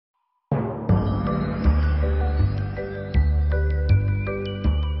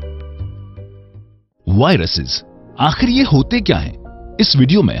Viruses आखिर ये होते क्या हैं? इस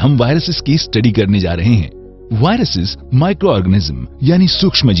वीडियो में हम वायरसेस की स्टडी करने जा रहे हैं। वायरसेस माइक्रो ऑर्गेनिज्म यानी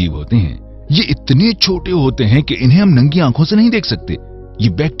सूक्ष्म जीव होते हैं। ये इतने छोटे होते हैं कि इन्हें हम नंगी आंखों से नहीं देख सकते। ये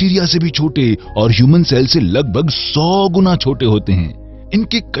बैक्टीरिया से भी छोटे और ह्यूमन सेल से लगभग 100 गुना छोटे होते हैं।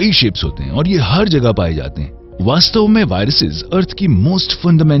 इनके कई शेप्स होते हैं और ये हर जगह पाए जाते हैं। वास्तव में वायरसेस अर्थ की मोस्ट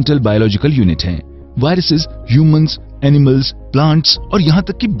फंडामेंटल बायोलॉजिकल यूनिट हैं। वायरसेस ह्यूमंस, एनिमल्स, प्लांट्स और यहाँ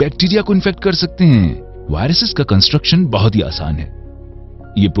तक कि बैक्टीरिया को इन्फेक्ट कर सकते हैं। वायरसेस का कंस्ट्रक्शन बहुत ही आसान है।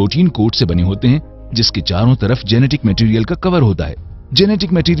 ये प्रोटीन कोट से बने होते हैं जिसके चारों तरफ जेनेटिक मटेरियल का कवर होता है।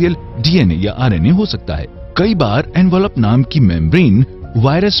 जेनेटिक मटेरियल डीएनए या आरएनए हो सकता है। कई बार एनवेलप नाम की मेम्ब्रेन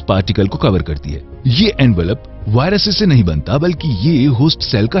वायरस पार्टिकल को कवर करती है। ये एनवेलप वायरसेस से नहीं बनता बल्कि ये होस्ट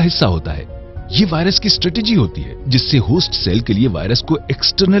सेल का हिस्सा होता है। ये वायरस की स्ट्रेटेजी होती है जिससे होस्ट सेल के लिए वायरस को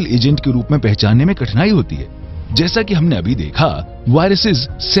एक्सटर्नल एजेंट के रूप में पहचानने में कठिनाई होती है। जैसा कि हमने अभी देखा, वायरसेस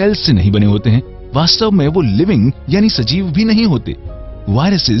सेल्स से नहीं बने होते हैं। वास्तव में वो लिविंग यानी सजीव भी नहीं होते।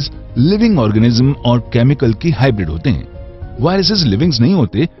 वायरसेस लिविंग ऑर्गेनिज्म और केमिकल के हाइब्रिड होते हैं। वायरसेस लिविंग्स नहीं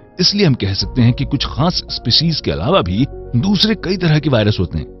होते, इसलिए हम कह सकते हैं कि कुछ खास स्पीशीज के अलावा भी दूसरे कई तरह के वायरस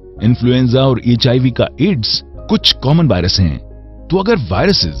होते हैं। इन्फ्लुएंजा और एचआईवी का एड्स कुछ कॉमन वायरस हैं। तो अगर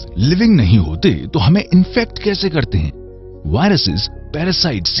वायरसेस लिविंग नहीं होते तो हमें इन्फेक्ट कैसे करते हैं? वायरसेस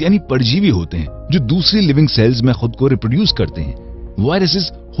पैरासाइट्स यानी परजीवी होते हैं जो दूसरी लिविंग सेल्स में खुद को रिप्रोड्यूस करते हैं।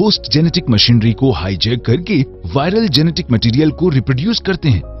 वायरसेस होस्ट जेनेटिक मशीनरी को हाईजैक करके वायरल जेनेटिक मटेरियल को रिप्रोड्यूस करते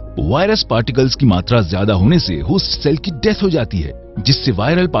हैं। वायरस पार्टिकल्स की मात्रा ज्यादा होने से होस्ट सेल की डेथ हो जाती है, जिससे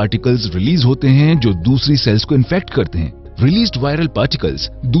वायरल पार्टिकल्स रिलीज होते हैं जो दूसरी सेल्स को इन्फेक्ट करते हैं। रिलीज्ड वायरल पार्टिकल्स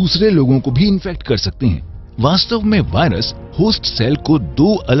दूसरे लोगों को भी इन्फेक्ट कर सकते हैं। वास्तव में वायरस होस्ट सेल को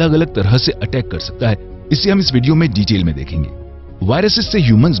 2 अलग अलग तरह से अटैक कर सकता है। इसे हम इस वीडियो में डिटेल में देखेंगे। वायरसेस से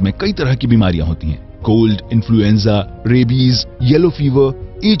ह्यूमंस में कई तरह की बीमारियां होती हैं। Cold, influenza, rabies, yellow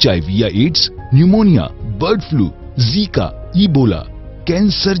fever, HIV या ads, pneumonia, bird flu, Zika, Ebola,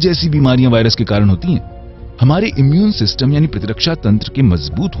 cancer जैसी बीमारियां वायरस के कारण होती हैं। हमारे इम्यून सिस्टम यानी प्रतिरक्षा तंत्र के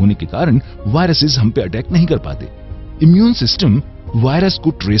मजबूत होने के कारण वायरसेस हम पे अटैक नहीं कर पाते। इम्यून सिस्टम वायरस को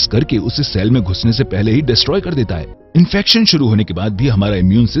ट्रेस करके उसे सेल में घुसने से पहले ही डिस्ट्रॉय कर देता है। इन्फेक्शन शुरू होने के बाद भी हमारा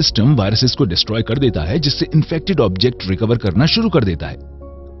इम्यून सिस्टम वायरसेस को डिस्ट्रॉय कर देता है, जिससे इन्फेक्टेड ऑब्जेक्ट रिकवर करना शुरू कर देता है।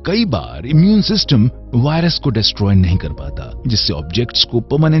 कई बार इम्यून सिस्टम वायरस को डिस्ट्रॉय नहीं कर पाता, जिससे ऑब्जेक्ट्स को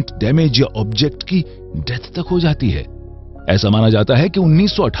परमानेंट डैमेज या ऑब्जेक्ट की डेथ तक हो जाती है। ऐसा माना जाता है कि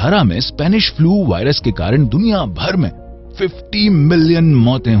 1918 में स्पेनिश फ्लू वायरस के कारण दुनिया भर में 50 मिलियन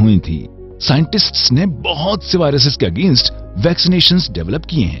मौतें हुई थी। साइंटिस्ट्स ने बहुत से वायरसेस के अगेंस्ट वैक्सीनेशंस डेवलप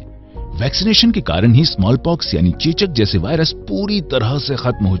किए हैं। वैक्सीनेशन के कारण ही स्मॉल पॉक्स यानी चेचक जैसे वायरस पूरी तरह से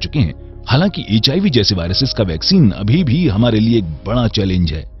खत्म हो चुके हैं। हालांकि एचआईवी जैसे वायरसेस का वैक्सीन अभी भी हमारे लिए एक बड़ा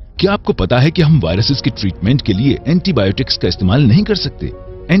चैलेंज है। क्या आपको पता है कि हम वायरसेस के ट्रीटमेंट के लिए एंटीबायोटिक्स का इस्तेमाल नहीं कर सकते?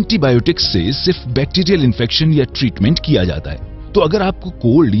 एंटीबायोटिक्स से सिर्फ बैक्टीरियल इन्फेक्शन या ट्रीटमेंट किया जाता है। तो अगर आपको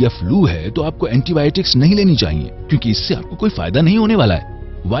कोल्ड या फ्लू है तो आपको एंटीबायोटिक्स नहीं लेनी चाहिए, क्योंकि इससे आपको कोई फायदा नहीं होने वाला है।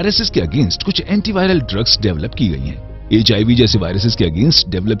 वायरसेस के अगेंस्ट कुछ एंटीवायरल ड्रग्स डेवलप की गई हैं। एचआईवी जैसे वायरसेस के अगेंस्ट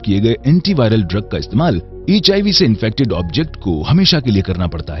डेवलप किए गए एंटीवायरल ड्रग का इस्तेमाल एचआईवी से इन्फेक्टेड ऑब्जेक्ट को हमेशा के लिए करना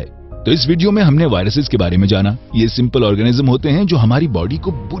पड़ता है। तो इस वीडियो में हमने वायरसेस के बारे में जाना। ये सिंपल ऑर्गेनिज्म होते हैं जो हमारी बॉडी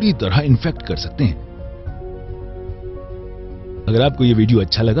को बुरी तरह इन्फेक्ट कर सकते हैं। अगर आपको ये वीडियो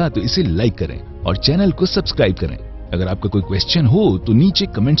अच्छा लगा तो इसे लाइक करें और चैनल को सब्सक्राइब करें। अगर आपका कोई क्वेश्चन हो तो नीचे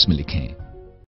कमेंट्स में लिखें।